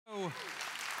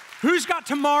Who's got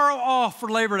tomorrow off for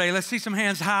Labor Day? Let's see some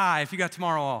hands high if you got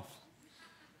tomorrow off.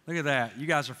 Look at that. You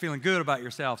guys are feeling good about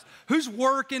yourselves. Who's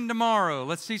working tomorrow?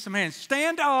 Let's see some hands.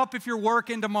 Stand up if you're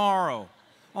working tomorrow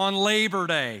on Labor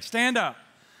Day. Stand up.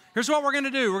 Here's what we're going to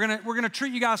do. We're going to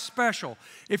treat you guys special.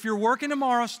 If you're working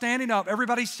tomorrow, standing up,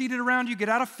 everybody seated around you, get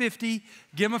out a 50,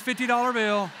 give them a $50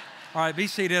 bill. All right, be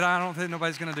seated. I don't think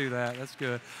nobody's going to do that. That's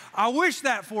good. I wish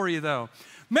that for you, though.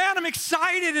 Man, I'm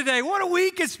excited today. What a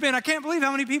week it's been. I can't believe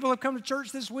how many people have come to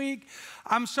church this week.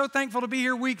 I'm so thankful to be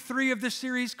here, week 3 of this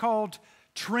series called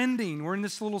Trending. We're in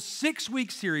this little 6-week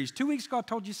series. 2 weeks ago, I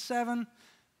told you 7.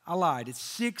 I lied. It's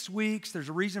 6 weeks. There's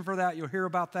a reason for that. You'll hear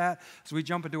about that as we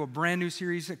jump into a brand new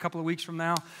series a couple of weeks from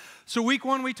now. So week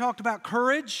 1, we talked about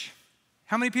courage.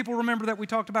 How many people remember that we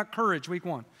talked about courage week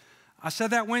 1? I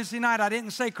said that Wednesday night. I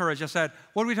didn't say courage. I said,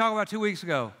 what did we talk about 2 weeks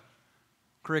ago?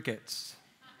 Crickets.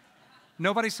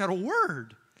 Nobody said a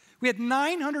word. We had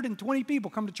 920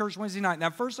 people come to church Wednesday night. In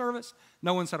that first service,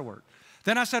 no one said a word.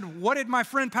 Then I said, what did my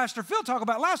friend Pastor Phil talk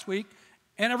about last week?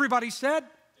 And everybody said,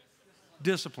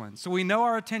 discipline. So we know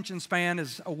our attention span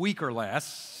is a week or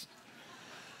less.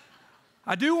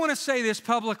 I do want to say this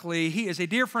publicly. He is a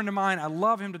dear friend of mine. I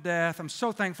love him to death. I'm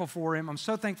so thankful for him. I'm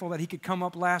so thankful that he could come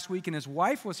up last week and his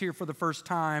wife was here for the first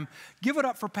time. Give it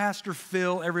up for Pastor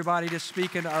Phil, everybody, to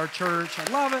speak into our church.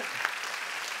 I love it.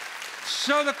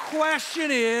 So the question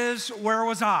is, where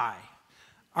was I?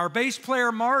 Our bass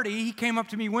player, Marty, he came up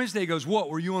to me Wednesday. He goes, what,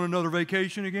 were you on another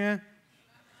vacation again?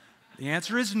 The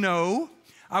answer is no.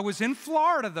 I was in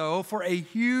Florida, though, for a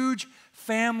huge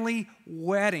family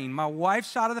wedding. My wife's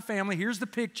side of the family, here's the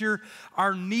picture.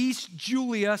 Our niece,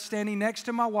 Julia, standing next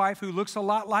to my wife, who looks a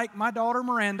lot like my daughter,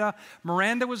 Miranda.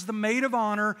 Miranda was the maid of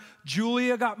honor.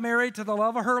 Julia got married to the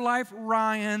love of her life,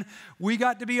 Ryan. We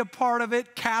got to be a part of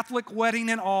it, Catholic wedding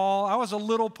and all. I was a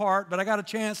little part, but I got a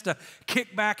chance to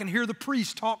kick back and hear the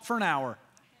priest talk for an hour.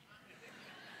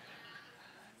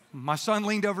 My son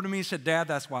leaned over to me and said, Dad,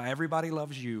 that's why everybody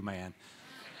loves you, man.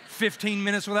 15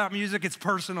 minutes without music, it's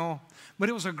personal. But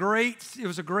it was a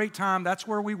great time. That's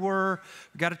where we were.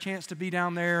 We got a chance to be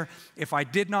down there. If I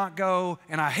did not go,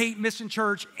 and I hate missing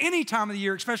church any time of the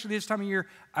year, especially this time of year,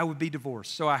 I would be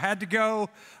divorced. So I had to go.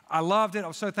 I loved it. I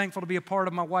was so thankful to be a part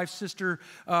of my wife's sister.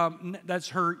 That's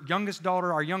her youngest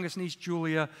daughter, our youngest niece,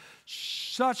 Julia.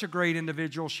 Such a great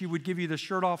individual. She would give you the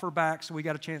shirt off her back, so we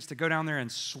got a chance to go down there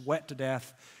and sweat to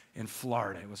death in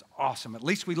Florida. It was awesome. At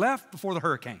least we left before the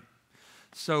hurricane.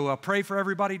 So pray for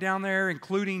everybody down there,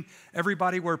 including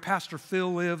everybody where Pastor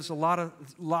Phil lives. A lot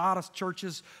of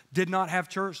churches did not have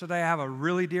church today. I have a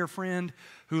really dear friend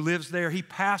who lives there. He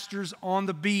pastors on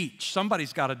the beach.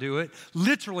 Somebody's got to do it,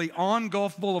 literally on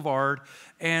Gulf Boulevard.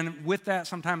 And with that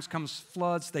sometimes comes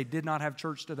floods. They did not have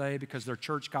church today because their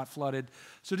church got flooded.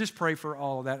 So just pray for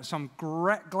all of that. So I'm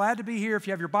glad to be here. If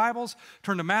you have your Bibles,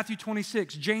 turn to Matthew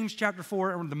 26, James chapter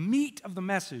 4. And the meat of the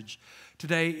message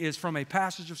today is from a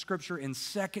passage of Scripture in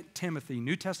 2 Timothy,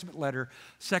 New Testament letter,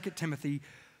 2 Timothy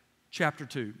chapter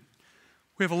 2.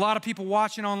 We have a lot of people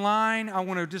watching online. I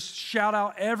want to just shout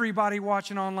out everybody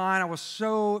watching online. It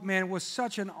was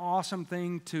such an awesome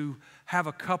thing to have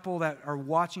a couple that are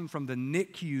watching from the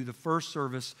NICU, the first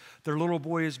service. Their little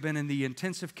boy has been in the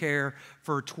intensive care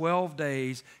for 12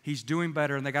 days. He's doing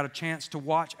better, and they got a chance to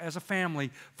watch as a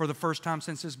family for the first time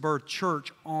since his birth,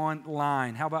 church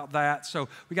online. How about that? So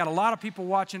we got a lot of people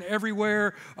watching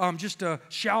everywhere. Just to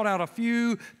shout out a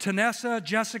few, Tanessa,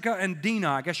 Jessica, and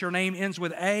Dina. I guess your name ends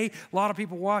with A. A lot of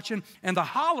people watching. And the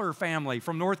Holler family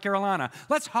from North Carolina.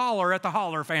 Let's holler at the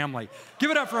Holler family.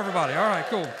 Give it up for everybody. All right,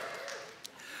 cool.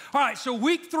 All right, so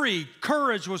week 3,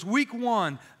 courage was week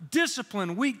 1,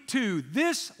 discipline week 2.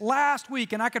 This last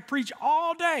week, and I could preach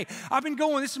all day. I've been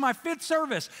going, this is my 5th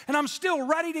service, and I'm still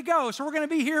ready to go. So we're going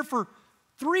to be here for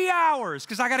 3 hours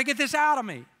because I got to get this out of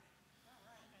me.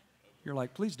 You're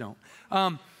like, please don't.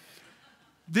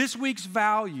 This week's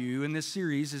value in this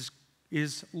series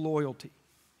is loyalty.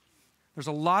 There's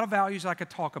a lot of values I could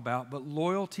talk about, but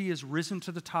loyalty has risen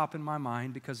to the top in my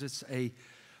mind because it's a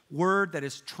word that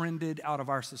is trended out of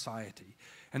our society.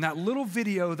 And that little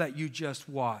video that you just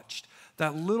watched,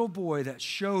 that little boy that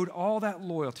showed all that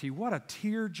loyalty, what a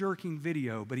tear-jerking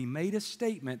video, but he made a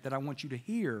statement that I want you to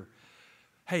hear.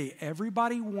 Hey,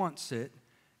 everybody wants it,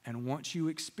 and once you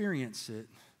experience it,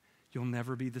 you'll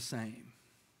never be the same.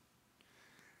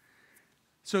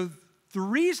 So the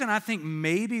reason I think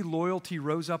maybe loyalty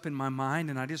rose up in my mind,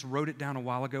 and I just wrote it down a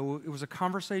while ago, it was a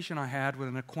conversation I had with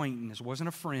an acquaintance. It wasn't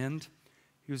a friend.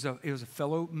 He was a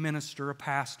fellow minister, a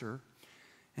pastor.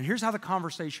 And here's how the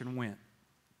conversation went.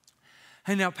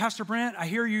 Hey, now, Pastor Brent, I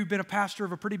hear you've been a pastor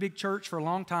of a pretty big church for a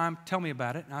long time. Tell me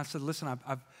about it. And I said, listen,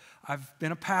 I've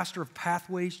been a pastor of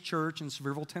Pathways Church in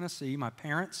Sevierville, Tennessee. My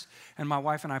parents and my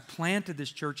wife and I planted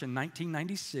this church in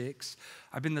 1996.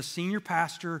 I've been the senior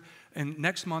pastor, and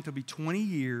next month it'll be 20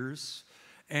 years,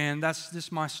 and that's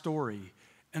just my story.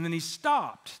 And then he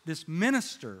stopped, this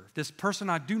minister, this person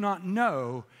I do not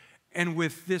know, and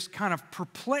with this kind of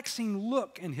perplexing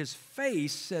look in his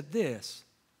face said this,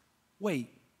 wait,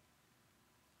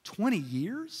 20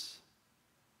 years?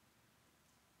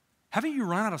 Haven't you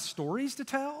run out of stories to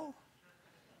tell?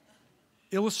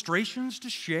 Illustrations to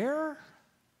share?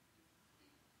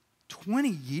 20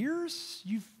 years?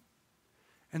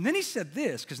 And then he said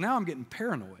this, because now I'm getting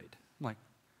paranoid. I'm like,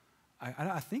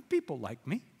 I think people like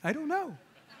me. I don't know.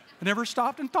 I never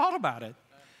stopped and thought about it.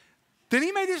 Then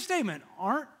he made this statement,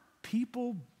 aren't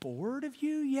people bored of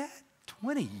you yet?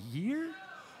 20 years?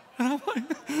 And I'm like,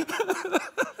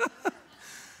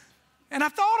 and I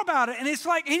thought about it, and it's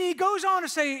like, and he goes on to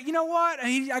say, you know what?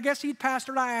 And I guess he'd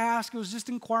pastored, I asked, it was just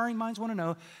inquiring minds want to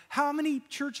know, how many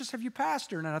churches have you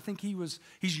pastored? And I think he's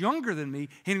younger than me,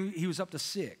 and he was up to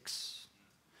 6.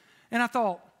 And I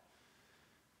thought,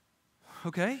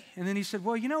 okay. And then he said,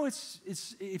 well, you know, it's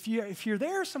if you're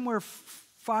there somewhere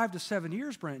 5 to 7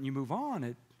 years, Brent, and you move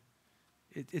on,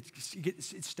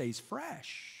 it stays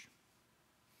fresh.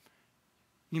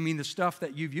 You mean the stuff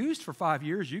that you've used for 5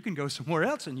 years, you can go somewhere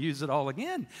else and use it all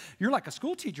again. You're like a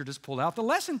school teacher just pulled out the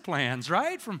lesson plans,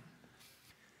 right?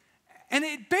 And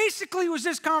it basically was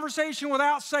this conversation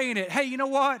without saying it. Hey, you know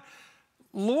what?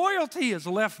 Loyalty has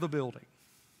left the building.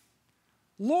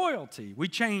 Loyalty. We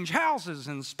change houses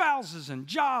and spouses and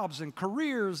jobs and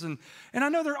careers. And I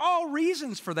know there are all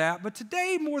reasons for that, but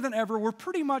today more than ever, we're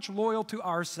pretty much loyal to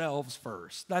ourselves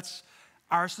first. That's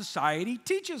our society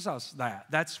teaches us that.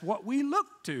 That's what we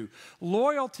look to.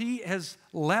 Loyalty has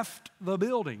left the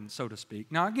building, so to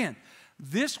speak. Now again,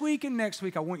 this week and next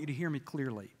week, I want you to hear me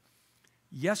clearly.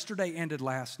 Yesterday ended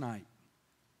last night.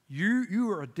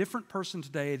 You are a different person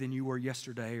today than you were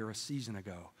yesterday or a season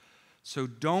ago. So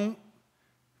don't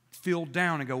feel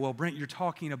down and go, well, Brent, you're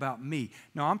talking about me.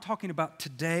 No, I'm talking about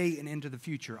today and into the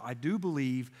future. I do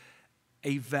believe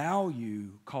a value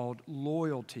called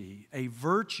loyalty, a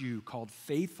virtue called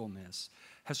faithfulness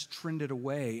has trended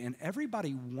away, and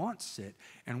everybody wants it.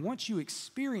 And once you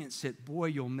experience it, boy,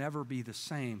 you'll never be the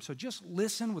same. So just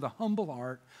listen with a humble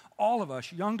heart, all of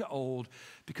us, young to old,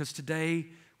 because today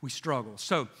we struggle.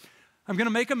 So I'm going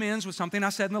to make amends with something I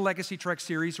said in the Legacy Trek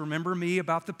series. Remember me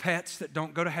about the pets that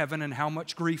don't go to heaven and how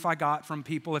much grief I got from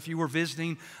people. If you were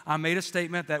visiting, I made a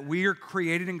statement that we are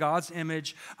created in God's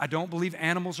image. I don't believe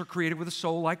animals are created with a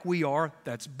soul like we are.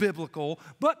 That's biblical,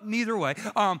 but neither way.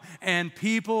 And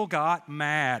people got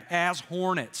mad as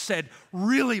hornets, said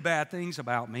really bad things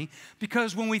about me,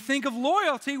 because when we think of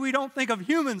loyalty, we don't think of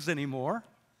humans anymore.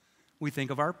 We think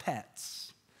of our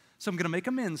pets. So I'm going to make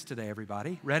amends today,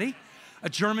 everybody. Ready? A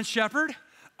German Shepherd,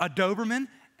 a Doberman,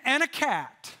 and a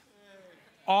cat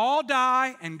all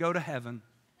die and go to heaven.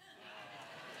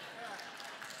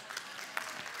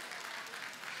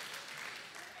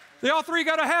 They all three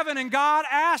go to heaven, and God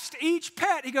asked each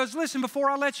pet, he goes, listen, before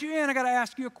I let you in, I got to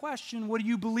ask you a question. What do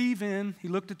you believe in? He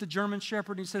looked at the German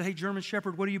Shepherd, and he said, hey, German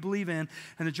Shepherd, what do you believe in?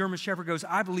 And the German Shepherd goes,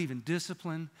 I believe in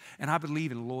discipline, and I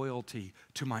believe in loyalty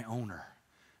to my owner.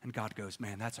 And God goes,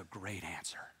 man, that's a great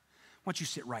answer. Why don't you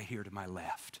sit right here to my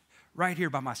left, right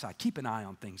here by my side. Keep an eye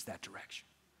on things that direction.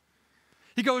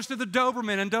 He goes to the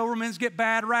Doberman, and Dobermans get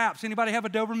bad raps. Anybody have a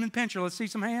Doberman pinscher? Let's see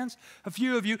some hands. A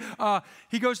few of you.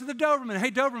 He goes to the Doberman.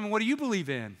 Hey, Doberman, what do you believe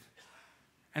in?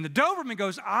 And the Doberman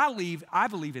goes, I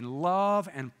believe in love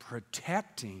and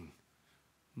protecting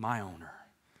my owner.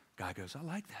 Guy goes, I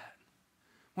like that.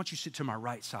 Why don't you sit to my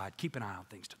right side? Keep an eye on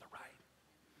things to the right.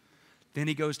 Then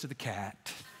he goes to the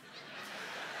cat.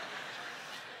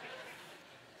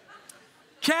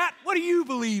 Cat, what do you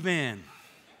believe in?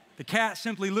 The cat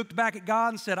simply looked back at God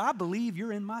and said, I believe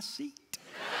you're in my seat.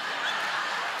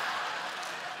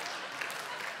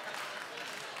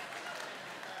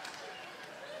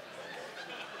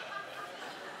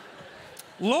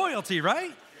 Loyalty,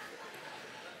 right?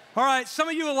 All right, some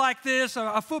of you are like this,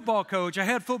 a football coach, a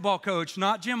head football coach,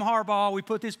 not Jim Harbaugh. We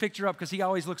put this picture up because he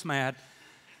always looks mad.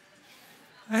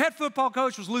 A head football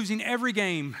coach was losing every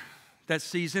game that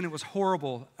season. It was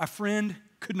horrible. A friend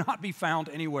could not be found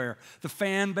anywhere. The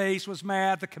fan base was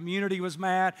mad. The community was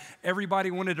mad. Everybody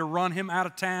wanted to run him out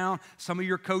of town. Some of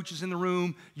your coaches in the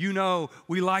room, you know,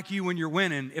 we like you when you're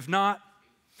winning. If not,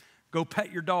 go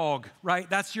pet your dog, right?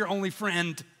 That's your only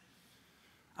friend.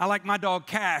 I like my dog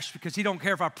Cash because he don't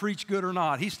care if I preach good or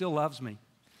not. He still loves me.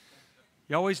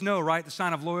 You always know, right, the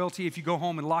sign of loyalty, if you go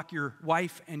home and lock your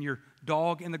wife and your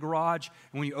dog in the garage,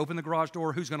 and when you open the garage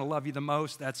door, who's going to love you the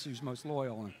most? That's who's most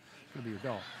loyal. And It'll be your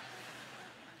dog.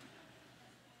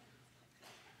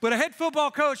 But a head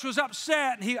football coach was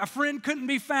upset. A friend couldn't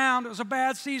be found. It was a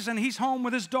bad season. He's home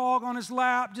with his dog on his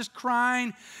lap, just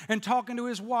crying and talking to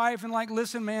his wife and like,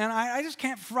 listen, man, I just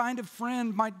can't find a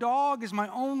friend. My dog is my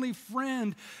only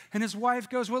friend. And his wife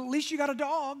goes, well, at least you got a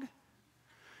dog.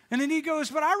 And then he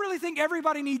goes, but I really think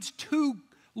everybody needs 2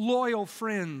 loyal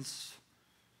friends.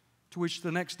 To which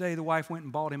the next day the wife went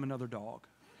and bought him another dog.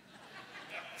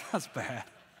 That's bad.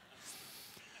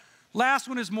 Last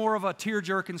one is more of a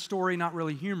tear-jerking story, not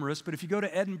really humorous, but if you go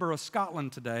to Edinburgh,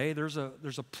 Scotland today, there's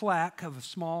a plaque of a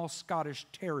small Scottish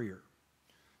terrier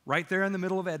right there in the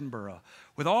middle of Edinburgh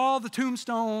with all the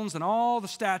tombstones and all the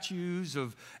statues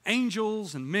of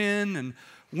angels and men and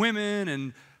women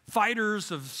and fighters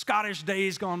of Scottish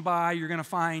days gone by. You're going to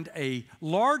find a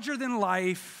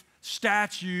larger-than-life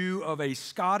statue of a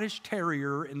Scottish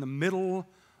terrier in the middle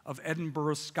of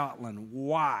Edinburgh, Scotland.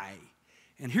 Why?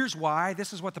 And here's why.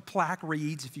 This is what the plaque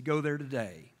reads if you go there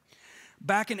today.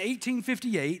 Back in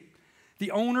 1858,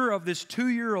 the owner of this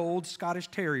 2-year-old Scottish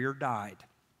terrier died.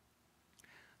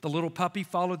 The little puppy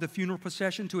followed the funeral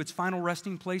procession to its final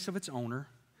resting place of its owner.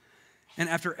 And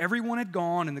after everyone had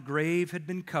gone and the grave had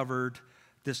been covered,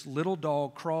 this little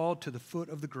dog crawled to the foot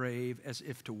of the grave as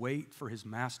if to wait for his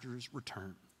master's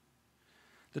return.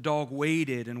 The dog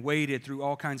waited and waited through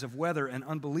all kinds of weather and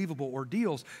unbelievable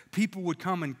ordeals. People would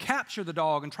come and capture the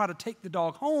dog and try to take the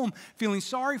dog home, feeling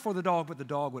sorry for the dog, but the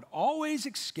dog would always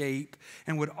escape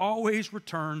and would always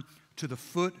return to the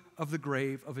foot of the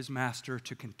grave of his master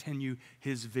to continue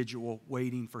his vigil,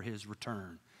 waiting for his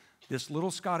return. This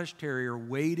little Scottish terrier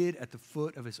waited at the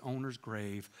foot of his owner's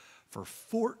grave for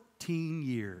 14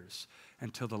 years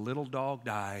until the little dog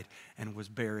died and was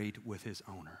buried with his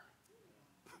owner.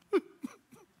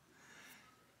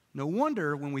 No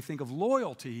wonder when we think of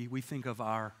loyalty, we think of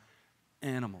our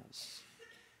animals.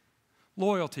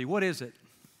 Loyalty, what is it?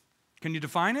 Can you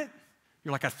define it?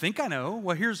 You're like, I think I know.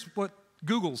 Well, here's what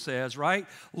Google says, right?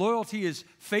 Loyalty is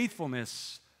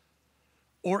faithfulness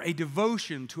or a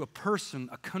devotion to a person,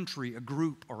 a country, a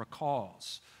group, or a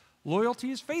cause.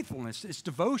 Loyalty is faithfulness. It's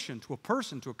devotion to a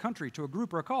person, to a country, to a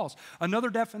group, or a cause. Another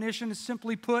definition is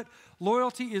simply put,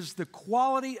 loyalty is the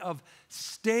quality of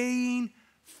staying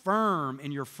firm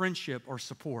in your friendship or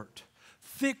support.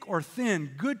 Thick or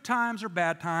thin, good times or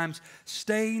bad times,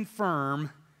 staying firm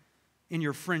in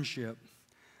your friendship.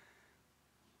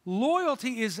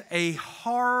 Loyalty is a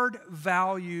hard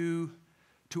value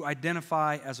to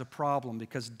identify as a problem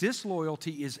because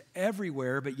disloyalty is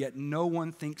everywhere, but yet no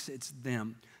one thinks it's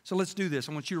them. So let's do this.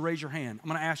 I want you to raise your hand. I'm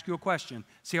going to ask you a question.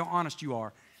 See how honest you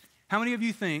are. How many of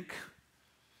you think,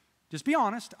 just be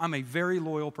honest, I'm a very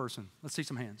loyal person? Let's see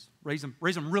some hands. Raise them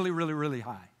really, really, really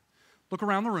high. Look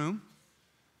around the room.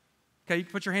 Okay, you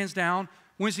can put your hands down.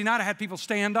 Wednesday night I had people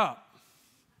stand up.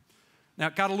 Now,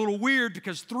 it got a little weird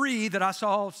because 3 that I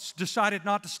saw decided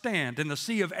not to stand. In the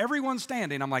sea of everyone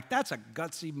standing, I'm like, that's a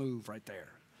gutsy move right there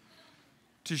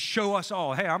to show us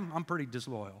all, hey, I'm pretty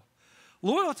disloyal.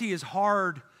 Loyalty is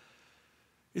hard.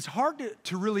 It's hard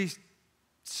to really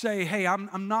say, hey,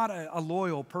 I'm not a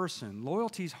loyal person.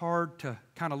 Loyalty is hard to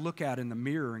kind of look at in the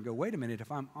mirror and go, wait a minute,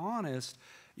 if I'm honest,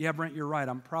 yeah, Brent, you're right.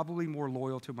 I'm probably more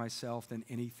loyal to myself than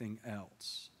anything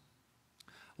else.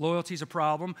 Loyalty is a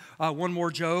problem. One more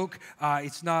joke.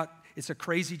 It's a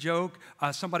crazy joke.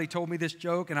 Somebody told me this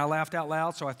joke, and I laughed out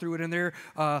loud, so I threw it in there.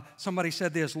 Somebody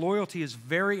said this, loyalty is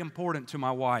very important to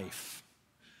my wife,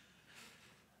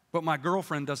 but my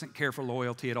girlfriend doesn't care for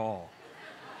loyalty at all.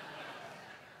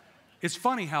 It's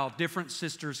funny how different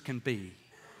sisters can be.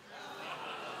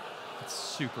 That's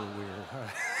super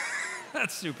weird.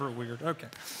 That's super weird. Okay.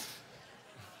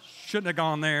 Shouldn't have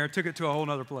gone there. Took it to a whole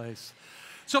other place.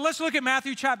 So let's look at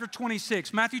Matthew chapter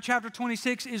 26. Matthew chapter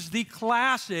 26 is the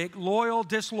classic loyal,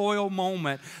 disloyal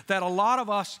moment that a lot of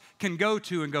us can go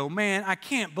to and go, man, I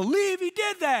can't believe he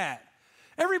did that.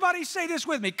 Everybody say this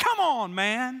with me. Come on,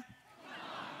 man.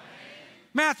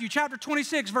 Matthew chapter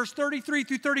 26, verse 33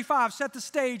 through 35, set the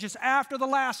stage. It's after the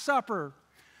Last Supper.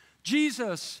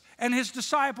 Jesus and his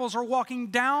disciples are walking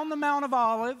down the Mount of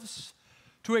Olives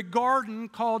to a garden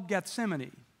called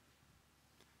Gethsemane.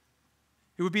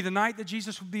 It would be the night that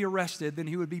Jesus would be arrested, then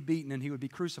he would be beaten and he would be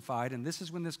crucified, and this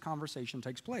is when this conversation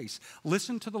takes place.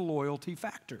 Listen to the loyalty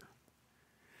factor.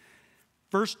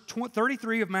 Verse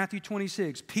 33 of Matthew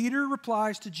 26, Peter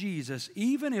replies to Jesus,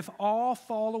 even if all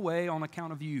fall away on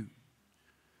account of you,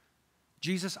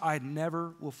 Jesus, I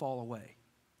never will fall away.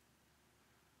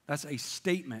 That's a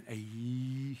statement, a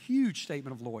huge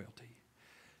statement of loyalty.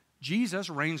 Jesus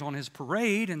rains on his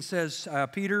parade and says,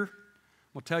 Peter,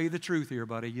 I'll tell you the truth here,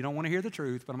 buddy. You don't want to hear the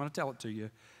truth, but I'm going to tell it to you.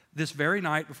 this very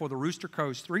night before the rooster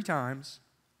crows 3 times,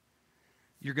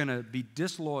 you're going to be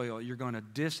disloyal. You're going to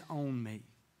disown me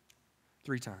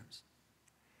 3 times.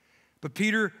 But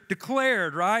Peter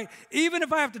declared, right? Even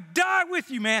if I have to die with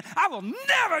you, man, I will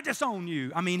never disown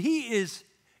you. I mean, he is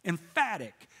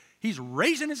emphatic. He's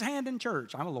raising his hand in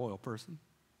church. I'm a loyal person.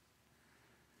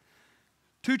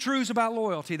 2 truths about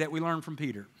loyalty that we learn from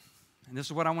Peter. And this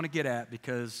is what I want to get at,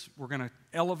 because we're going to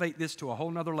elevate this to a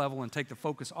whole nother level and take the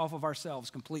focus off of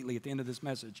ourselves completely at the end of this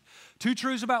message. 2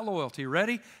 truths about loyalty.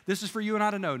 Ready? This is for you and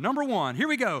I to know. Number 1, here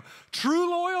we go.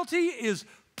 True loyalty is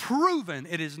proven.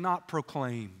 It is not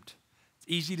proclaimed. It's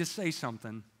easy to say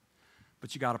something,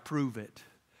 but you got to prove it.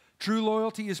 True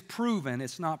loyalty is proven.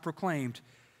 It's not proclaimed.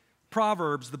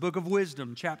 Proverbs, the book of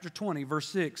wisdom, chapter 20, verse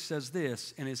 6 says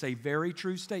this, and it's a very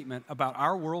true statement about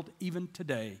our world even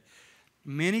today.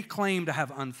 Many claim to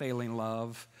have unfailing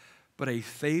love, but a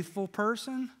faithful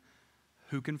person,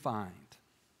 who can find?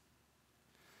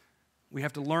 We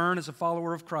have to learn as a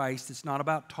follower of Christ, it's not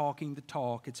about talking the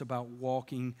talk, it's about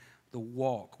walking the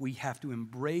walk. We have to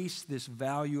embrace this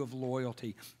value of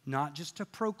loyalty, not just to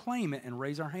proclaim it and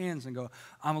raise our hands and go,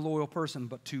 I'm a loyal person,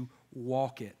 but to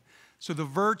walk it. So the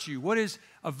virtue, what is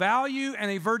a value and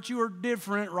a virtue are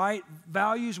different, right?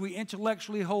 Values we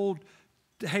intellectually hold,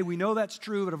 hey, we know that's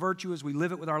true, but a virtue is we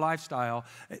live it with our lifestyle.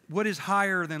 What is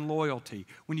higher than loyalty?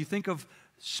 When you think of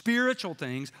spiritual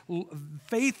things,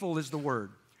 faithful is the word.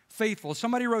 Faithful.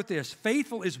 Somebody wrote this,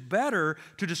 faithful is better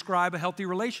to describe a healthy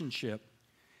relationship.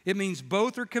 It means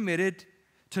both are committed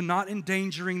to not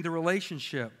endangering the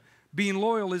relationship. Being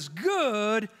loyal is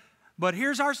good, but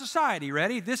here's our society,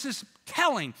 ready? This is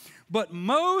telling. But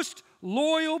most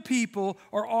loyal people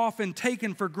are often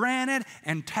taken for granted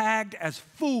and tagged as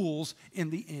fools in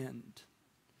the end.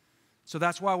 So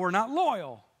that's why we're not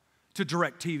loyal to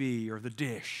DirecTV or The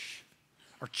Dish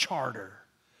or Charter.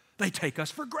 They take us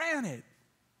for granted.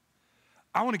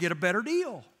 I want to get a better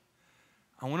deal.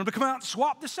 I want them to come out and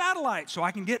swap the satellite so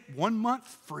I can get 1 month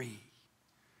free.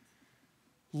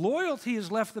 Loyalty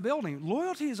has left the building.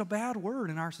 Loyalty is a bad word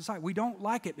in our society. We don't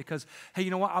like it because, hey,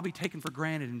 you know what? I'll be taken for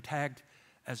granted and tagged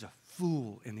as a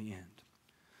fool in the end.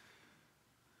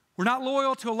 We're not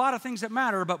loyal to a lot of things that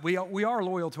matter, but we are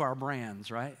loyal to our brands,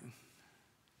 right?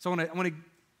 So I want to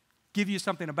give you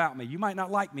something about me. You might not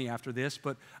like me after this,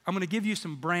 but I'm going to give you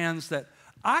some brands that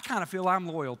I kind of feel I'm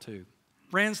loyal to.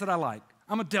 Brands that I like.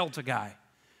 I'm a Delta guy.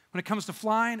 When it comes to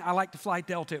flying, I like to fly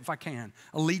Delta if I can.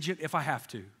 Allegiant if I have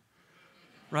to.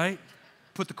 Right?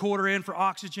 Put the quarter in for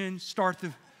oxygen, start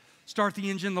the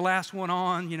engine, the last one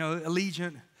on,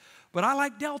 Allegiant. But I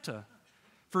like Delta.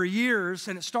 For years,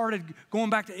 and it started going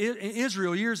back to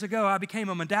Israel years ago, I became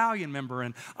a medallion member,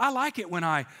 and I like it when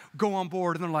I go on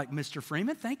board, and they're like, Mr.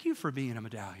 Freeman, thank you for being a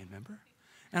medallion member.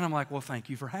 And I'm like, well, thank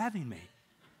you for having me.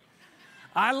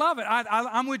 I love it.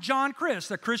 I'm with John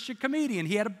Crist, a Christian comedian.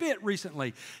 He had a bit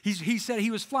recently. He said he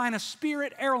was flying a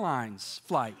Spirit Airlines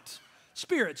flight.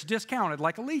 Spirit's discounted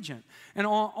like Allegiant. And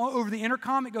over the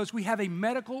intercom it goes, we have a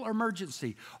medical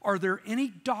emergency. Are there any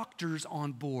doctors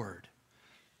on board?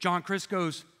 John Crist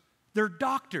goes, they're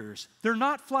doctors. They're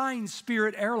not flying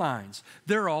Spirit Airlines.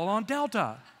 They're all on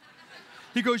Delta.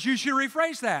 He goes, you should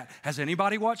rephrase that. Has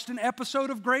anybody watched an episode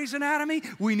of Grey's Anatomy?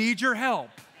 We need your help.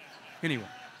 Anyway.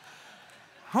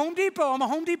 Home Depot, I'm a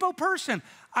Home Depot person.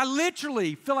 I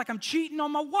literally feel like I'm cheating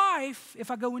on my wife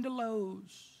if I go into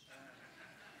Lowe's.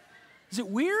 Is it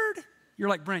weird? You're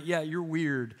like, Brent, yeah, you're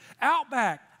weird.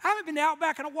 Outback. I haven't been to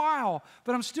Outback in a while,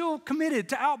 but I'm still committed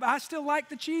to Outback. I still like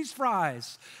the cheese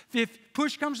fries. If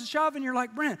push comes to shove and you're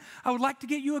like, Brent, I would like to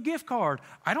get you a gift card.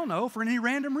 I don't know, for any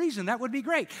random reason, that would be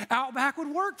great. Outback would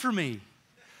work for me.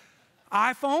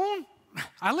 iPhone,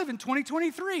 I live in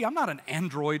 2023. I'm not an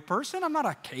Android person. I'm not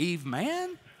a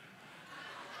caveman.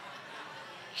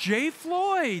 J.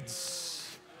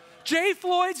 Floyd's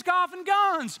Golf and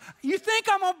Guns. You think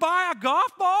I'm going to buy a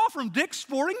golf ball from Dick's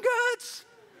Sporting Goods?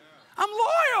 I'm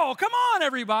loyal. Come on,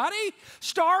 everybody.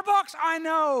 Starbucks, I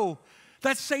know.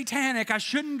 That's satanic. I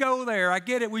shouldn't go there. I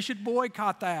get it. We should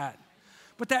boycott that.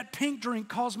 But that pink drink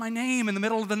calls my name in the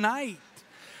middle of the night.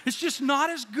 It's just not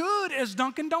as good as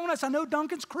Dunkin' Donuts. I know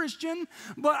Dunkin's Christian,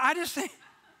 but I just think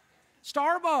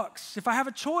Starbucks, if I have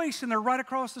a choice and they're right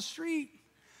across the street.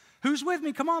 Who's with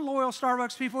me? Come on, loyal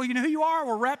Starbucks people. You know who you are.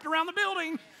 We're wrapped around the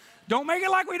building. Don't make it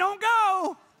like we don't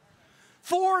go.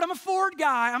 Ford, I'm a Ford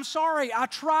guy. I'm sorry. I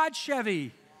tried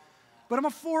Chevy, but I'm a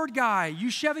Ford guy.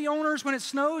 You Chevy owners, when it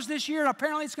snows this year, and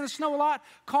apparently it's going to snow a lot,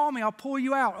 call me. I'll pull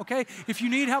you out, okay? If you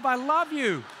need help, I love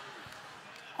you.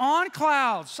 On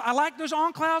Clouds. I like those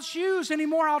On Clouds shoes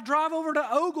anymore. I'll drive over to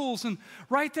Ogles and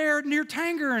right there near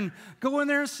Tanger and go in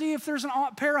there and see if there's a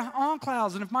pair of On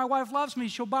Clouds. And if my wife loves me,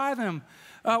 she'll buy them.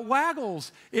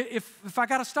 Waggles. If I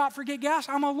got to stop for get gas,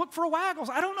 I'm going to look for a Waggles.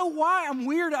 I don't know why. I'm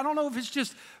weird. I don't know if it's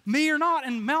just me or not.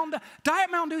 And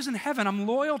Diet Mountain Dew's in heaven. I'm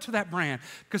loyal to that brand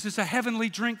because it's a heavenly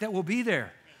drink that will be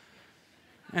there.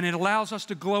 And it allows us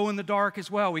to glow in the dark as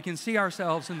well. We can see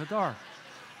ourselves in the dark.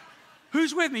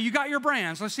 Who's with me? You got your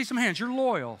brands. Let's see some hands. You're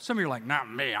loyal. Some of you are like,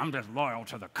 not me. I'm just loyal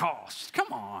to the cost.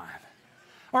 Come on.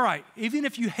 All right. Even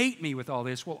if you hate me with all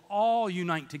this, we'll all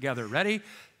unite together. Ready?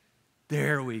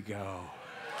 There we go.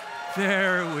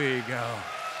 There we go.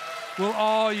 We'll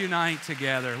all unite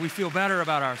together. We feel better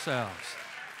about ourselves.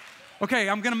 Okay,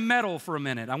 I'm going to meddle for a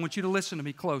minute. I want you to listen to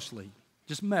me closely.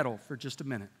 Just meddle for just a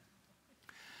minute.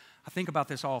 I think about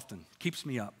this often. It keeps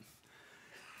me up.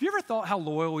 Have you ever thought how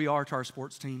loyal we are to our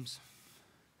sports teams?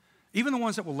 Even the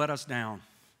ones that will let us down.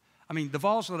 I mean, the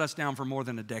Vols let us down for more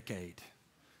than a decade.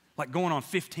 Like going on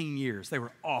 15 years. They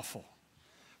were awful.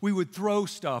 We would throw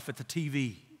stuff at the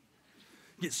TV,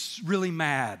 get really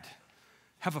mad,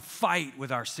 have a fight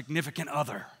with our significant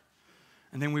other.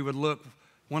 And then we would look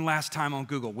one last time on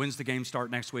Google. When's the game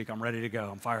start next week? I'm ready to go.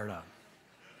 I'm fired up.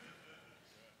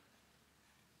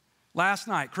 Last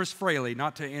night, Chris Fraley,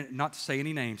 not to say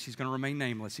any names, he's going to remain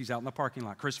nameless. He's out in the parking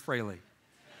lot. Chris Fraley.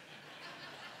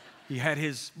 He had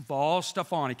his Vols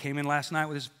stuff on. He came in last night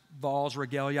with his Vols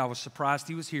regalia. I was surprised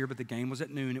he was here, but the game was at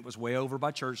noon. It was way over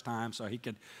by church time, so he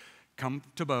could come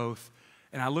to both.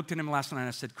 And I looked at him last night and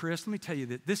I said, Chris, let me tell you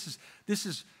that this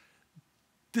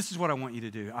is what I want you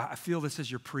to do. I feel this as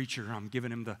your preacher. I'm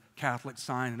giving him the Catholic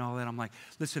sign and all that. I'm like,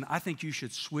 listen, I think you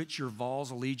should switch your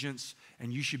Vols allegiance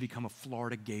and you should become a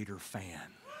Florida Gator fan.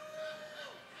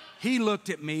 He looked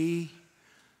at me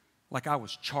like I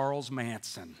was Charles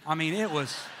Manson. I mean,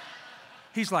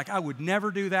 he's like, I would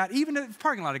never do that. Even in the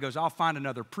parking lot, he goes, I'll find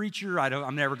another preacher.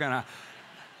 I'm never going to.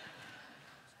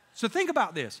 So think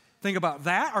about this. Think about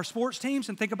that, our sports teams,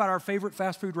 and think about our favorite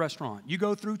fast food restaurant. You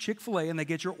go through Chick-fil-A and they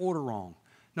get your order wrong.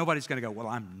 Nobody's going to go, well,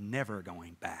 I'm never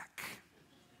going back.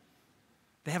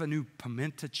 They have a new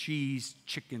pimento cheese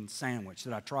chicken sandwich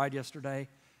that I tried yesterday.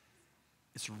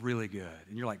 It's really good.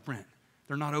 And you're like, Brent,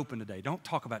 they're not open today. Don't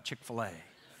talk about Chick-fil-A.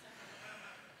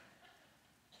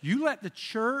 You let the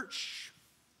church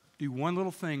do one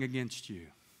little thing against you,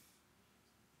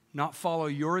 not follow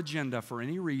your agenda for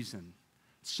any reason.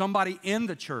 Somebody in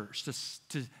the church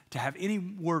to have any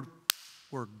word,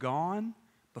 we're gone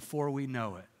before we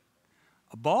know it.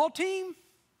 A ball team,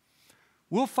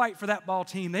 we'll fight for that ball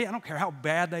team. I don't care how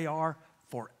bad they are,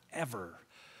 forever.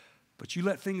 But you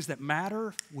let things that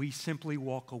matter, we simply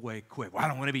walk away quick. Well, I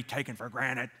don't want to be taken for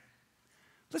granted.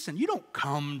 Listen, you don't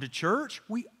come to church.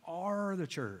 We are the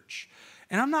church.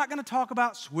 And I'm not going to talk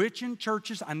about switching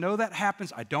churches. I know that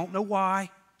happens. I don't know why.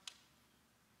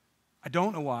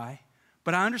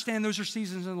 But I understand those are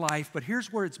seasons in life, but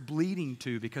here's where it's bleeding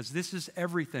to, because this is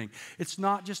everything. It's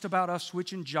not just about us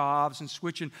switching jobs and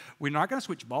we're not going to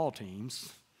switch ball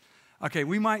teams. Okay,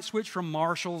 we might switch from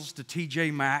Marshalls to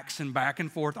TJ Maxx and back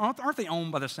and forth. Aren't they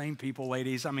owned by the same people,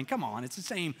 ladies? I mean, come on, it's the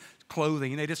same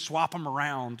clothing. They just swap them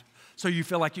around so you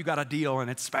feel like you got a deal and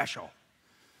it's special.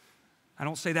 I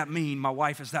don't say that mean. My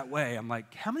wife is that way. I'm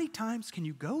like, how many times can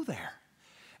you go there?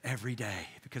 Every day,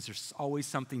 because there's always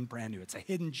something brand new. It's a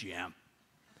hidden gem.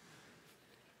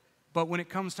 But when it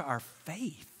comes to our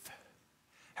faith,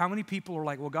 how many people are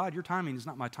like, well, God, your timing is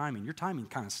not my timing. Your timing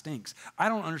kind of stinks. I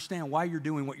don't understand why you're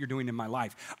doing what you're doing in my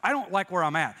life. I don't like where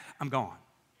I'm at. I'm gone.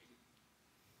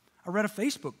 I read a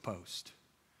Facebook post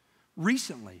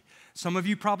recently. Some of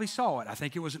you probably saw it. I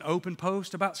think it was an open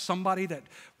post about somebody that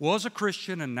was a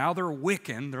Christian and now they're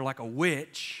Wiccan. They're like a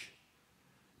witch.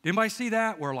 Did anybody see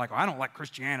that? We're like, well, I don't like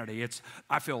Christianity.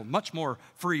 I feel much more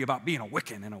free about being a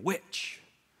Wiccan and a witch.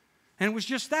 And it was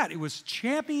just that. It was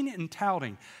championing and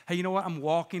touting. Hey, you know what? I'm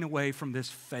walking away from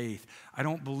this faith. I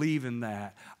don't believe in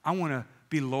that. I want to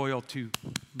be loyal to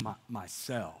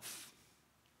myself.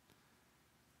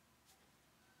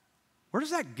 Where does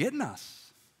that get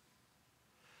us?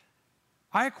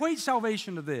 I equate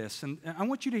salvation to this, and I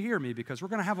want you to hear me because we're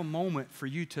going to have a moment for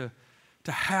you to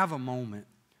have a moment.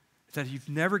 That if you've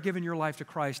never given your life to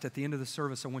Christ, at the end of the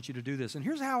service, I want you to do this. And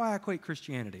here's how I equate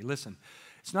Christianity. Listen,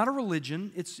 it's not a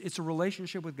religion. It's a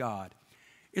relationship with God.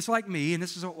 It's like me, and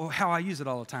this is how I use it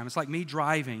all the time. It's like me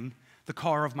driving the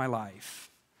car of my life.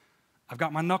 I've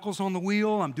got my knuckles on the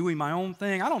wheel. I'm doing my own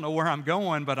thing. I don't know where I'm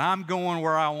going, but I'm going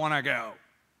where I want to go.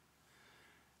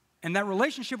 And that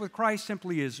relationship with Christ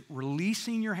simply is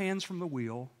releasing your hands from the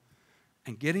wheel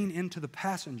and getting into the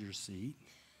passenger seat,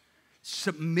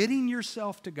 submitting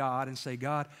yourself to God and say,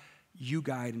 God, you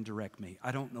guide and direct me.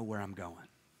 I don't know where I'm going.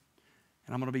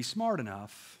 And I'm going to be smart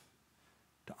enough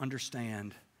to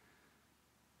understand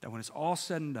that when it's all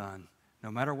said and done,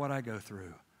 no matter what I go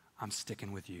through, I'm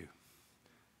sticking with you.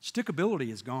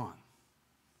 Stickability is gone.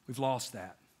 We've lost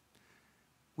that.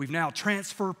 We've now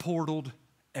transfer portaled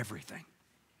everything.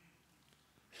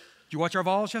 Did you watch our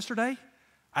Vols yesterday?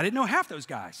 I didn't know half those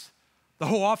guys. The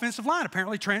whole offensive line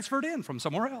apparently transferred in from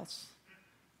somewhere else.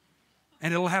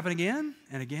 And it'll happen again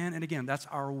and again and again. That's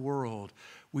our world.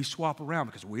 We swap around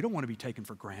because we don't want to be taken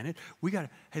for granted.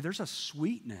 Hey, there's a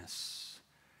sweetness.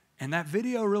 And that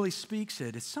video really speaks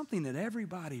it. It's something that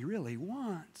everybody really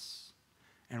wants.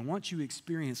 And once you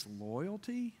experience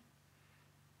loyalty,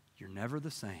 you're never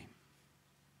the same.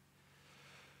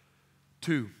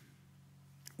 2,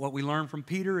 what we learn from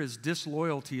Peter is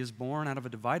disloyalty is born out of a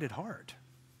divided heart.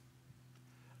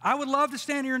 I would love to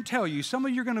stand here and tell you, some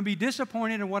of you are going to be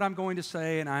disappointed in what I'm going to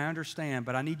say, and I understand,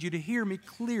 but I need you to hear me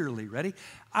clearly. Ready?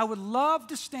 I would love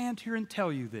to stand here and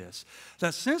tell you this,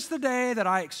 that since the day that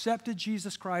I accepted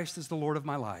Jesus Christ as the Lord of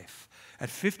my life, at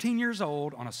 15 years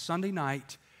old on a Sunday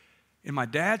night in my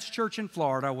dad's church in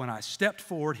Florida, when I stepped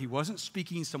forward, he wasn't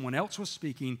speaking, someone else was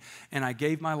speaking, and I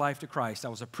gave my life to Christ. I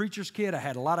was a preacher's kid. I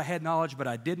had a lot of head knowledge, but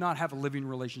I did not have a living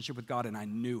relationship with God, and I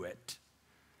knew it.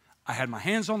 I had my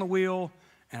hands on the wheel,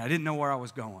 and I didn't know where I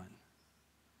was going.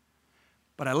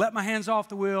 But I let my hands off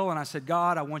the wheel, and I said,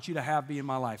 God, I want you to have me in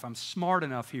my life. I'm smart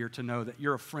enough here to know that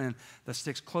you're a friend that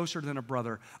sticks closer than a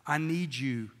brother. I need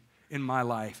you in my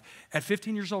life. At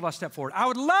 15 years old, I stepped forward. I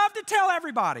would love to tell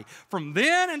everybody from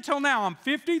then until now, I'm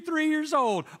 53 years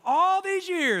old, all these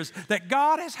years, that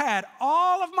God has had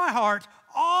all of my heart,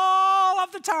 all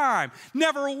of the time.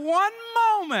 Never one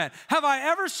moment have I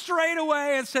ever strayed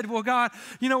away and said, well, God,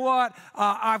 you know what?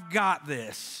 I've got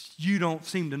this. You don't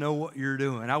seem to know what you're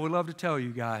doing. I would love to tell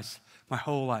you guys my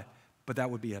whole life, but that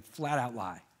would be a flat-out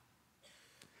lie.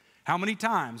 How many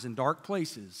times in dark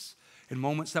places, in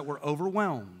moments that we're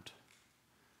overwhelmed,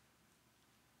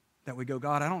 that we go,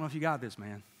 God, I don't know if you got this,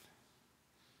 man.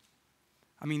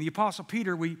 I mean, the Apostle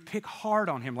Peter, we pick hard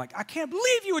on him. Like, I can't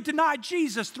believe you would deny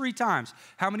Jesus 3 times.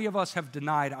 How many of us have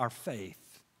denied our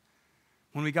faith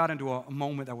when we got into a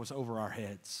moment that was over our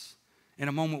heads, in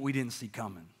a moment we didn't see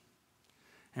coming?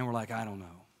 And we're like, I don't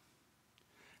know.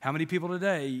 How many people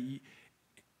today,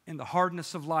 in the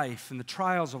hardness of life, in the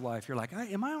trials of life, you're like,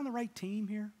 am I on the right team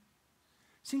here?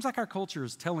 Seems like our culture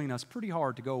is telling us pretty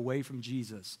hard to go away from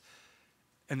Jesus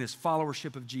and this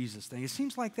followership of Jesus thing. It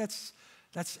seems like that's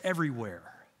everywhere.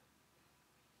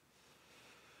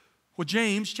 Well,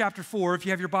 James chapter 4, if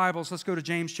you have your Bibles, let's go to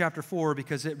James chapter 4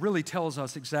 because it really tells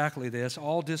us exactly this.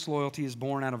 All disloyalty is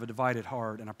born out of a divided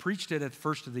heart. And I preached it at the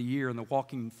first of the year in the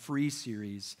Walking Free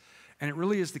series. And it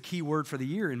really is the key word for the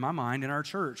year in my mind in our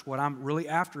church. What I'm really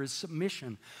after is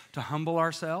submission, to humble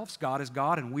ourselves. God is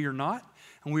God and we are not.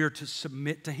 And we are to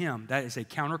submit to Him. That is a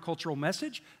countercultural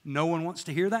message. No one wants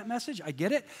to hear that message. I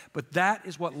get it. But that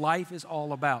is what life is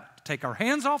all about. To take our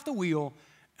hands off the wheel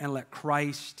and let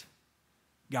Christ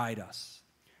guide us.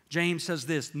 James says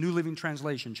this, New Living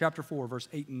Translation, chapter 4, verse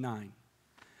 8 and 9.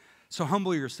 So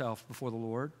humble yourself before the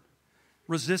Lord.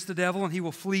 Resist the devil and he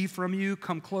will flee from you.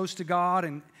 Come close to God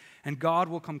and God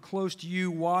will come close to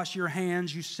you. Wash your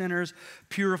hands, you sinners.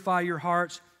 Purify your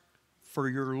hearts. For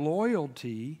your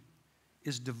loyalty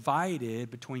is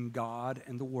divided between God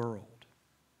and the world.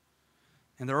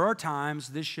 And there are times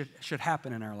this should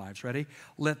happen in our lives. Ready?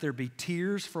 Let there be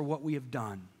tears for what we have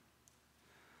done.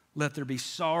 Let there be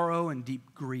sorrow and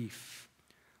deep grief.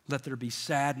 Let there be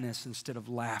sadness instead of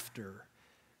laughter.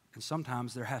 And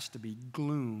sometimes there has to be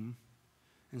gloom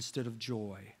instead of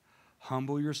joy.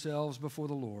 Humble yourselves before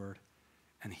the Lord,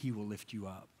 and He will lift you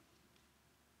up.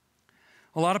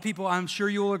 A lot of people, I'm sure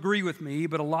you'll agree with me,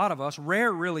 but a lot of us,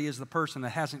 rare really is the person that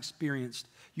hasn't experienced,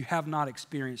 you have not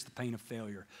experienced the pain of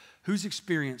failure. Who's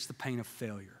experienced the pain of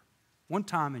failure? One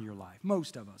time in your life,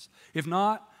 most of us. If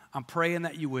not, I'm praying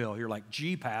that you will. You're like,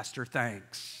 gee, Pastor,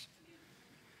 thanks.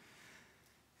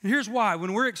 And here's why.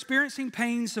 When we're experiencing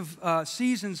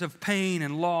seasons of pain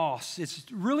and loss, it's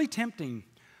really tempting.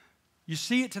 You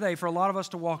see it today for a lot of us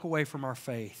to walk away from our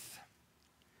faith.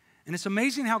 And it's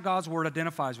amazing how God's Word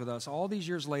identifies with us all these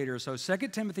years later. So 2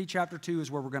 Timothy chapter 2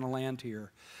 is where we're going to land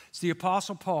here. It's the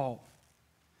Apostle Paul.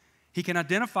 He can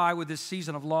identify with this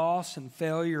season of loss and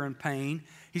failure and pain.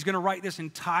 He's going to write this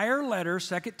entire letter,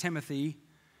 2 Timothy,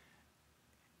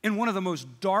 in one of the most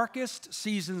darkest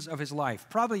seasons of his life,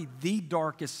 probably the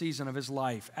darkest season of his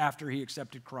life after he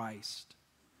accepted Christ.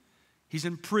 He's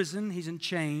in prison, he's in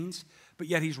chains, but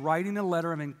yet he's writing a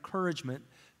letter of encouragement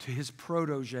to his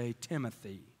protege,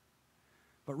 Timothy.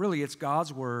 but really it's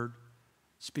God's word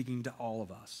speaking to all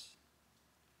of us.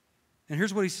 And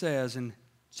here's what he says in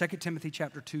 2 Timothy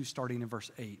chapter 2, starting in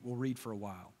verse 8. We'll read for a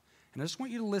while. And I just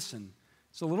want you to listen.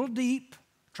 It's a little deep.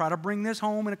 Try to bring this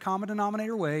home in a common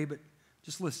denominator way, but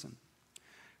just listen.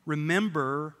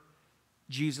 Remember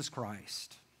Jesus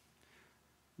Christ,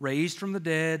 raised from the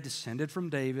dead, descended from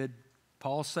David.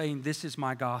 Paul's saying, this is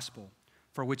my gospel,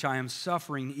 for which I am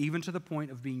suffering even to the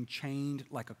point of being chained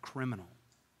like a criminal.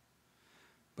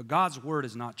 But God's word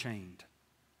is not chained.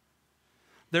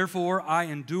 Therefore, I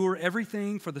endure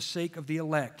everything for the sake of the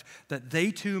elect, that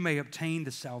they too may obtain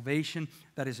the salvation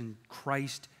that is in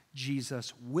Christ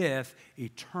Jesus with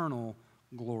eternal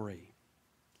glory.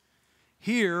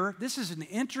 Here, this is an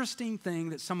interesting thing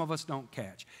that some of us don't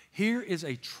catch. Here is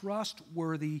a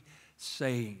trustworthy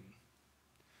saying.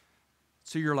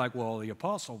 So you're like, well, the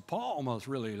Apostle Paul must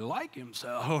really like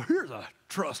himself. Oh, here's a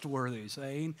trustworthy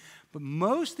saying. But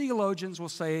most theologians will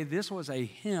say this was a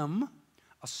hymn,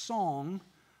 a song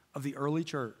of the early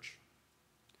church.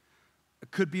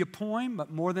 It could be a poem,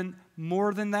 but more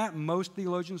than that, most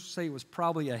theologians will say it was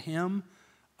probably a hymn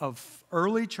of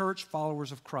early church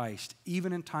followers of Christ,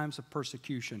 even in times of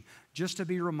persecution, just to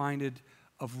be reminded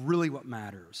of really what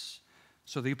matters.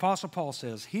 So the Apostle Paul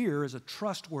says, here is a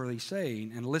trustworthy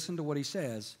saying, and listen to what he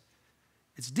says.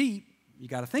 It's deep. You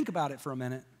got to think about it for a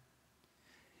minute.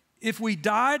 If we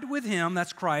died with him,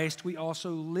 that's Christ, we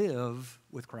also live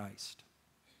with Christ.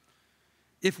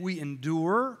 If we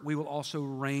endure, we will also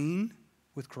reign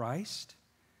with Christ.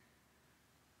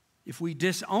 If we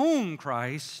disown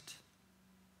Christ,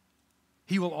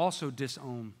 he will also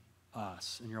disown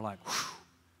us. And you're like, whew,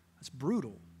 that's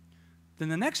brutal. Then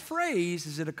the next phrase,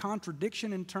 is it a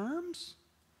contradiction in terms?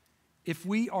 If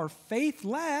we are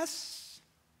faithless,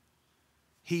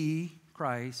 he,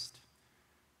 Christ,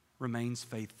 remains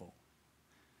faithful.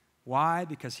 Why?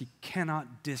 Because he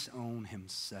cannot disown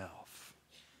himself.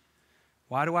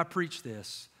 Why do I preach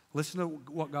this? Listen to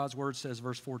what God's word says,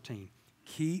 verse 14.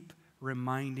 Keep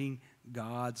reminding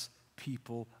God's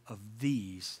people of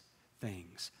these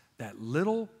things. That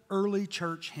little early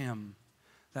church hymn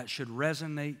that should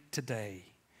resonate today.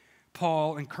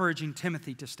 Paul encouraging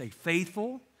Timothy to stay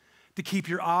faithful, to keep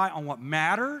your eye on what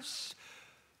matters,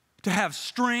 to have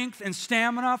strength and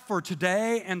stamina for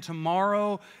today and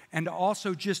tomorrow, and to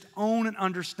also just own and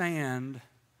understand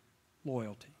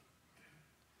loyalty.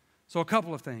 So a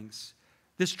couple of things.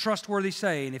 This trustworthy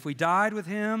saying, if we died with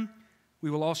him, we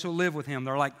will also live with him.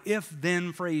 They're like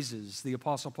if-then phrases the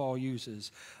Apostle Paul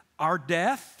uses. Our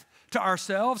death to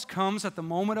ourselves comes at the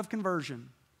moment of conversion.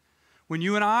 When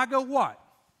you and I go what?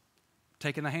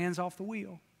 Taking the hands off the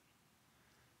wheel.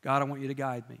 God, I want you to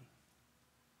guide me.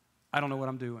 I don't know what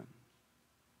I'm doing.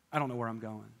 I don't know where I'm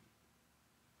going.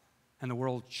 And the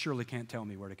world surely can't tell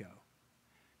me where to go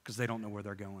because they don't know where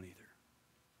they're going either.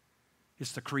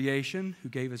 It's the creation who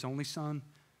gave his only son.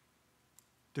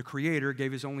 The Creator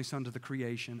gave his only son to the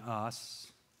creation,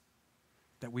 us,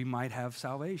 that we might have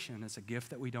salvation. It's a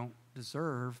gift that we don't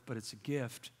deserve, but it's a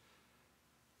gift.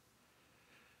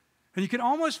 And you can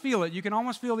almost feel it. You can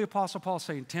almost feel the Apostle Paul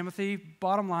saying, Timothy,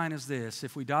 bottom line is this.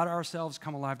 If we die to ourselves,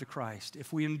 come alive to Christ.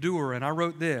 If we endure, and I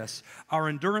wrote this, our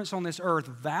endurance on this earth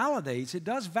validates, it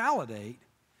does validate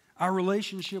our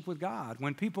relationship with God.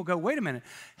 When people go, wait a minute,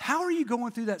 how are you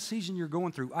going through that season you're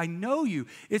going through? I know you.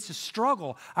 It's a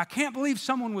struggle. I can't believe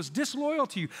someone was disloyal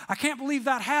to you. I can't believe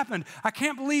that happened. I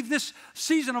can't believe this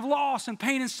season of loss and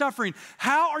pain and suffering.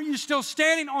 How are you still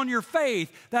standing on your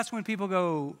faith? That's when people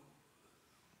go,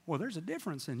 well, there's a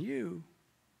difference in you.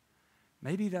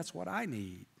 Maybe that's what I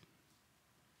need.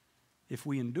 If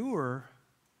we endure,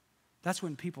 that's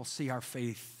when people see our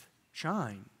faith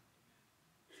shine.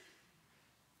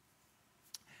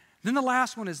 Then the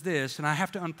last one is this, and I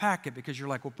have to unpack it because you're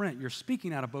like, well, Brent, you're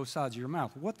speaking out of both sides of your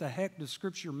mouth. What the heck does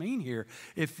Scripture mean here?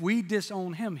 If we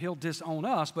disown him, he'll disown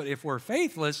us. But if we're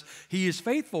faithless, he is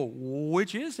faithful.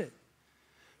 Which is it?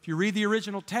 If you read the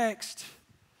original text,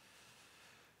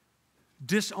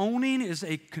 disowning is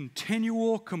a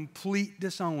continual, complete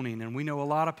disowning. And we know a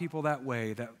lot of people that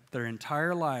way, that their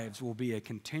entire lives will be a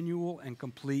continual and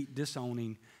complete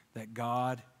disowning that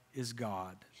God is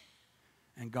God.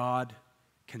 And God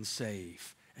can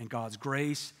save, and God's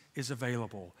grace is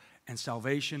available, and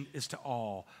salvation is to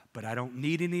all. But I don't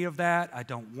need any of that. I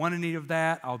don't want any of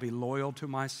that. I'll be loyal to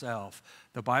myself.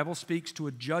 The Bible speaks to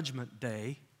a judgment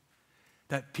day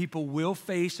that people will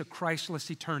face a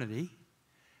Christless eternity,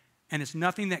 and it's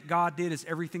nothing that God did, it's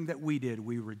everything that we did.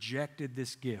 We rejected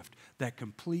this gift, that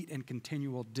complete and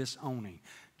continual disowning.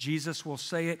 Jesus will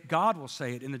say it, God will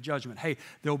say it in the judgment. Hey,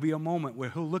 there'll be a moment where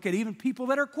he'll look at even people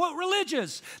that are, quote,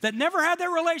 religious, that never had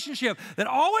their relationship, that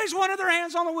always wanted their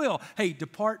hands on the wheel. Hey,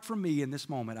 depart from me in this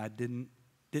moment. I didn't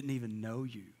even know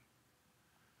you.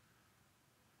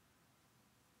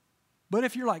 But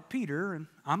if you're like Peter, and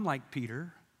I'm like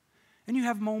Peter, and you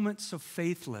have moments of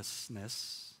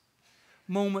faithlessness,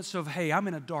 moments of, hey, I'm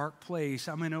in a dark place,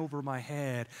 I'm in over my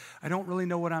head, I don't really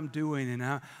know what I'm doing, and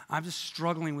I'm just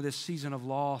struggling with this season of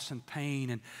loss and pain,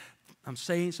 and I'm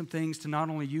saying some things to not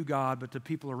only you, God, but to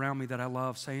people around me that I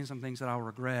love, saying some things that I'll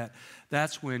regret.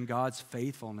 That's when God's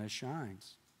faithfulness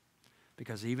shines.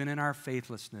 Because even in our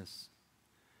faithlessness,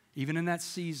 even in that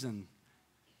season,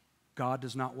 God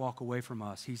does not walk away from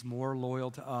us. He's more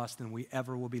loyal to us than we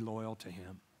ever will be loyal to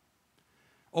him.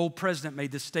 Old president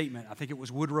made this statement. I think it was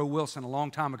Woodrow Wilson a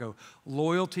long time ago.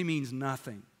 Loyalty means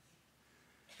nothing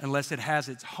unless it has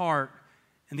its heart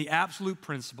in the absolute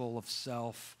principle of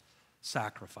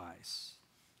self-sacrifice.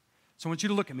 So I want you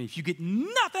to look at me. If you get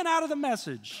nothing out of the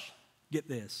message, get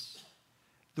this.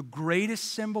 The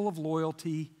greatest symbol of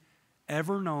loyalty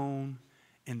ever known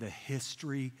in the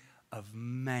history of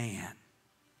man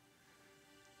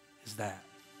is that.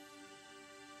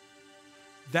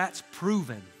 That's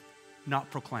proven, not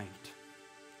proclaimed.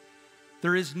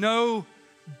 There is no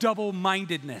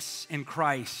double-mindedness in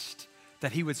Christ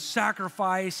that he would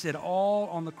sacrifice it all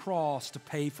on the cross to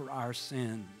pay for our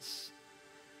sins.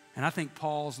 And I think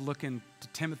Paul's looking to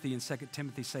Timothy in 2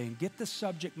 Timothy saying, get the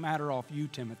subject matter off you,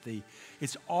 Timothy.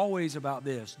 It's always about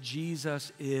this.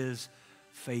 Jesus is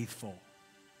faithful.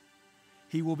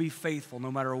 He will be faithful.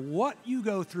 No matter what you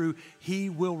go through, he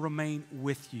will remain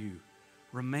with you.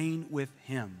 Remain with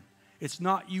him. It's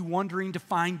not you wandering to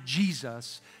find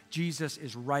Jesus. Jesus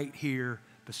is right here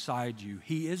beside you.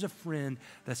 He is a friend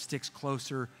that sticks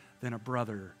closer than a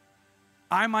brother.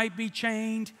 I might be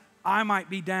chained. I might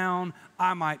be down.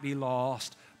 I might be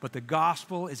lost. But the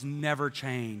gospel is never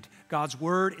chained. God's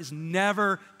word is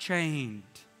never chained.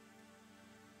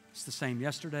 It's the same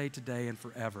yesterday, today, and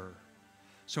forever.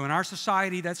 So in our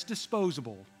society, that's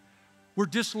disposable. We're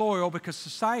disloyal because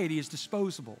society is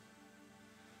disposable.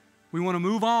 We want to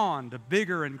move on to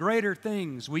bigger and greater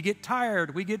things. We get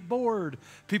tired. We get bored.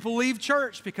 People leave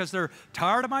church because they're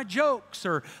tired of my jokes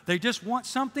or they just want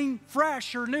something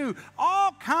fresh or new.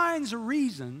 All kinds of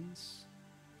reasons.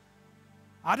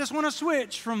 I just want to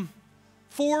switch from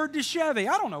Ford to Chevy.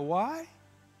 I don't know why.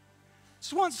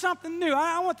 Just want something new.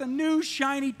 I want the new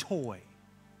shiny toy.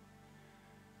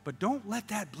 But don't let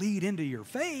that bleed into your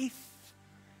faith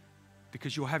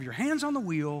because you'll have your hands on the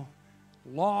wheel,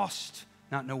 lost,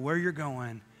 not know where you're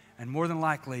going, and more than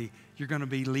likely, you're going to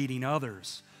be leading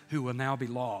others who will now be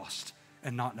lost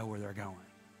and not know where they're going.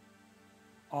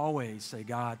 Always say,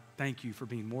 God, thank you for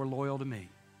being more loyal to me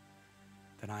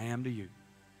than I am to you.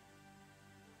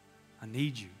 I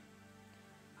need you.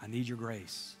 I need your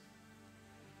grace.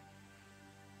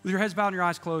 With your heads bowed and your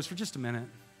eyes closed for just a minute,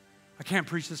 I can't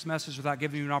preach this message without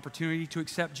giving you an opportunity to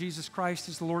accept Jesus Christ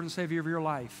as the Lord and Savior of your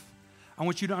life. I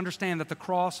want you to understand that the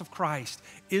cross of Christ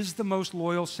is the most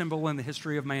loyal symbol in the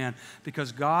history of man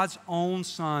because God's own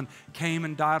Son came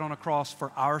and died on a cross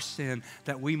for our sin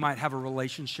that we might have a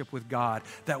relationship with God,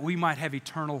 that we might have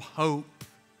eternal hope.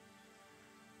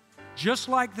 Just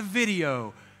like the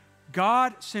video,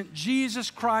 God sent Jesus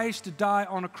Christ to die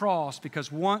on a cross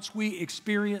because once we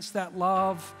experience that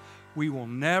love, we will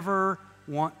never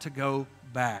want to go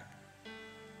back.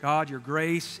 God, your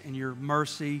grace and your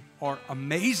mercy are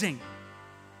amazing.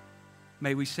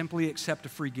 May we simply accept a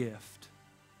free gift,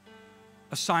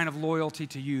 a sign of loyalty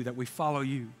to you that we follow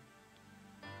you,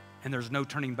 and there's no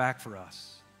turning back for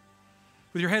us.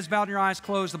 With your heads bowed and your eyes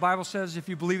closed, the Bible says if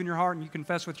you believe in your heart and you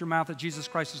confess with your mouth that Jesus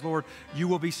Christ is Lord, you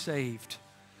will be saved.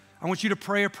 I want you to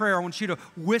pray a prayer. I want you to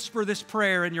whisper this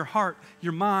prayer in your heart,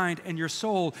 your mind, and your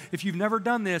soul. If you've never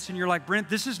done this and you're like, Brent,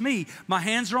 this is me. My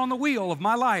hands are on the wheel of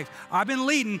my life. I've been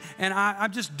leading and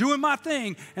I'm just doing my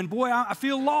thing. And boy, I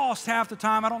feel lost half the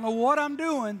time. I don't know what I'm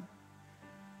doing.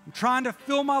 I'm trying to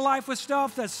fill my life with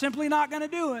stuff that's simply not going to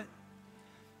do it.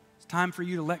 It's time for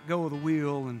you to let go of the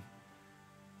wheel and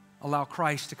allow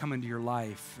Christ to come into your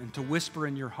life and to whisper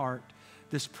in your heart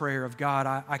this prayer of God,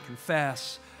 I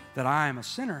confess that I am a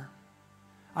sinner.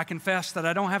 I confess that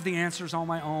I don't have the answers on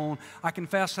my own. I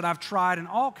confess that I've tried in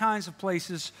all kinds of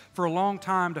places for a long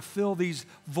time to fill these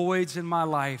voids in my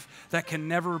life that can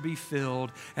never be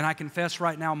filled. And I confess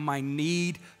right now my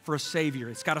need for a Savior.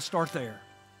 It's got to start there.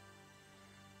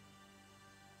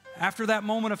 After that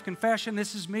moment of confession,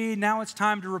 this is me, now it's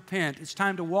time to repent. It's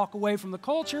time to walk away from the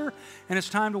culture, and it's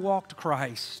time to walk to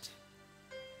Christ.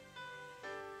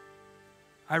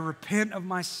 I repent of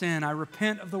my sin. I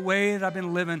repent of the way that I've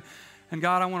been living. And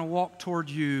God, I want to walk toward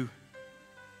you.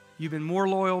 You've been more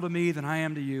loyal to me than I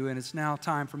am to you, and it's now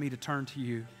time for me to turn to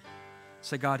you.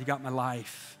 Say, God, you got my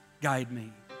life. Guide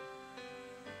me.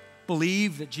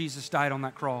 Believe that Jesus died on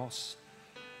that cross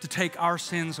to take our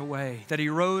sins away, that he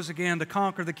rose again to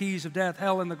conquer the keys of death,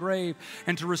 hell, and the grave,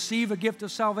 and to receive a gift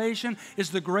of salvation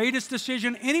is the greatest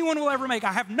decision anyone will ever make.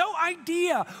 I have no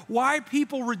idea why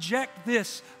people reject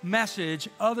this message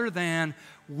other than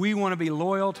we want to be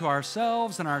loyal to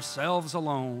ourselves and ourselves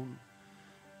alone.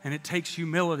 And it takes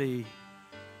humility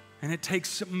and it takes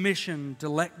submission to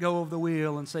let go of the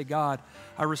wheel and say, God,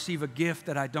 I receive a gift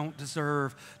that I don't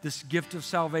deserve, this gift of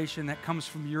salvation that comes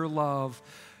from your love.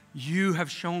 You have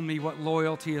shown me what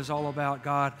loyalty is all about.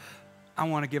 God, I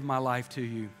want to give my life to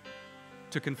you,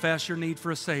 to confess your need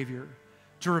for a Savior,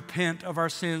 to repent of our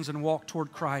sins and walk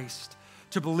toward Christ,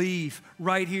 to believe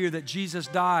right here that Jesus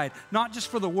died, not just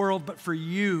for the world, but for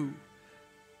you,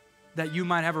 that you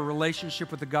might have a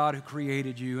relationship with the God who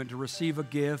created you, and to receive a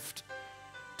gift,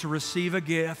 to receive a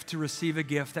gift, to receive a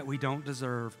gift that we don't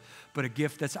deserve, but a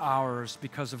gift that's ours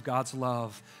because of God's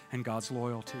love and God's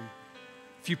loyalty.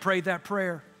 If you prayed that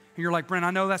prayer, and you're like, Brent,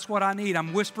 I know that's what I need.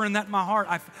 I'm whispering that in my heart.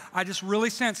 I just really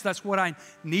sense that's what I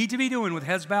need to be doing with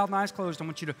heads bowed and eyes closed. I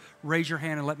want you to raise your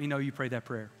hand and let me know you prayed that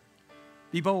prayer.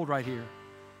 Be bold right here.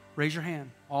 Raise your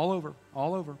hand all over,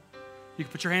 all over. You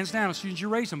can put your hands down as soon as you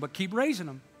raise them, but keep raising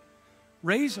them.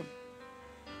 Raise them.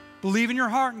 Believe in your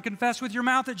heart and confess with your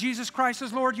mouth that Jesus Christ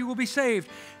is Lord, you will be saved.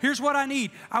 Here's what I need.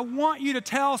 I want you to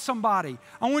tell somebody.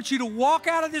 I want you to walk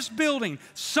out of this building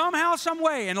somehow, some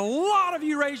way, and a lot of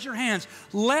you raise your hands.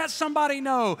 Let somebody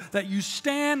know that you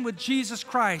stand with Jesus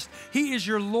Christ. He is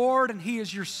your Lord and He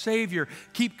is your Savior.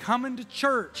 Keep coming to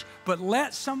church, but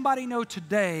let somebody know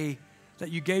today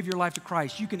that you gave your life to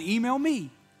Christ. You can email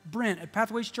me, Brent at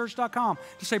pathwayschurch.com,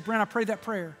 to say, Brent, I prayed that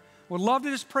prayer. Would love to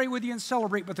just pray with you and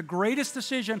celebrate, but the greatest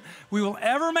decision we will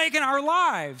ever make in our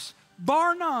lives,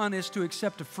 bar none, is to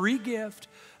accept a free gift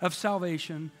of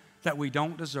salvation that we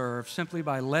don't deserve simply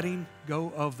by letting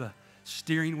go of the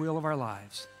steering wheel of our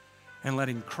lives and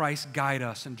letting Christ guide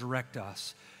us and direct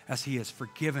us as He has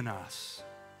forgiven us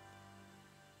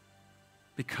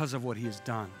because of what He has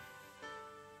done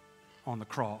on the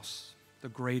cross, the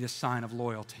greatest sign of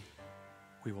loyalty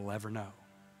we will ever know.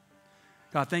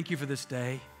 God, thank you for this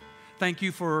day. Thank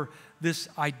you for this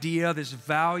idea, this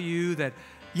value that,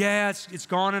 yeah, it's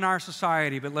gone in our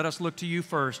society, but let us look to you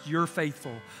first. You're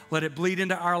faithful. Let it bleed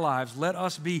into our lives. Let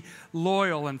us be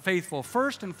loyal and faithful,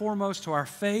 first and foremost to our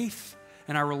faith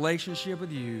and our relationship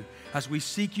with you as we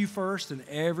seek you first, and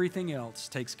everything else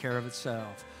takes care of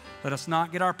itself. Let us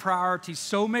not get our priorities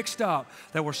so mixed up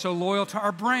that we're so loyal to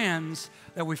our brands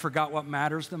that we forgot what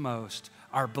matters the most,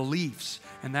 our beliefs,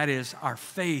 and that is our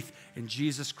faith in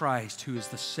Jesus Christ, who is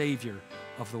the Savior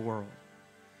of the world.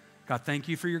 God, thank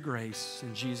you for your grace.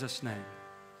 In Jesus' name,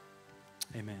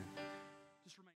 amen.